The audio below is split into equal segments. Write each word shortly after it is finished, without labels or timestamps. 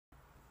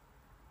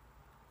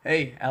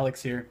Hey,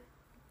 Alex here.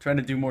 Trying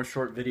to do more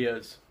short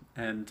videos,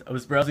 and I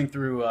was browsing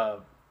through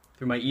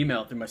my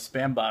email, through my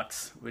spam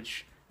box,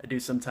 which I do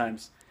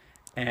sometimes,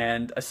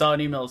 and I saw an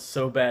email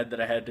so bad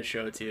that I had to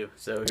show it to you.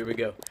 So here we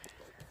go.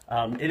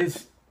 It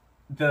is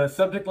the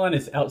subject line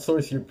is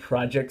outsource your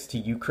projects to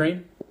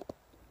Ukraine.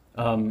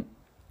 Um,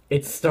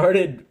 it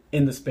started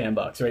in the spam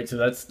box, right? So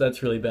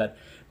that's really bad.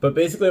 But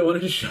basically, I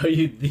wanted to show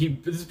you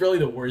this is probably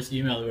the worst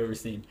email I've ever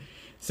seen.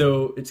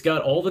 So it's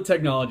got all the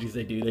technologies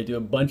they do. They do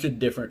a bunch of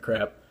different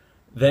crap.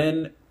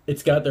 Then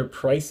it's got their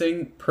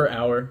pricing per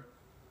hour.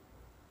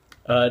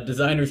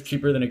 Designer's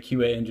cheaper than a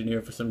QA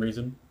engineer for some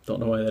reason. Don't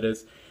know why that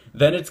is.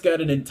 Then it's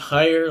got an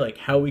entire like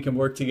how we can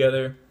work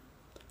together.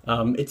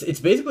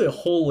 It's basically a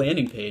whole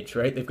landing page,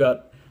 right? They've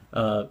got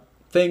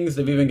things.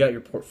 They've even got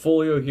your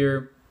portfolio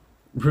here,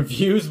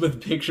 reviews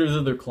with pictures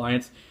of their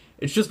clients.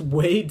 It's just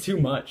way too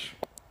much.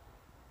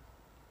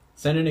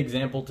 Send an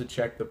example to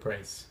check the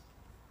price.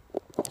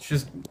 It's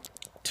just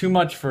too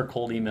much for a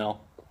cold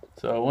email.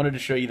 So I wanted to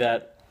show you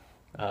that.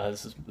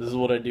 This is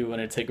what I do when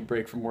I take a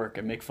break from work.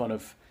 I make fun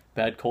of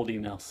bad cold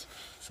emails.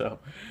 So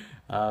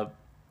uh,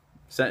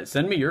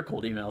 send me your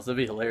cold emails. That'd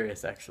be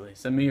hilarious, actually.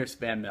 Send me your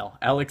spam mail.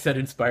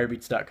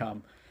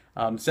 alex@inspirebeats.com.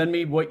 Send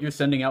me what you're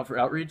sending out for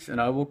outreach, and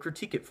I will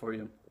critique it for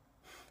you.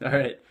 All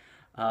right.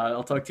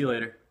 I'll talk to you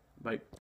later. Bye.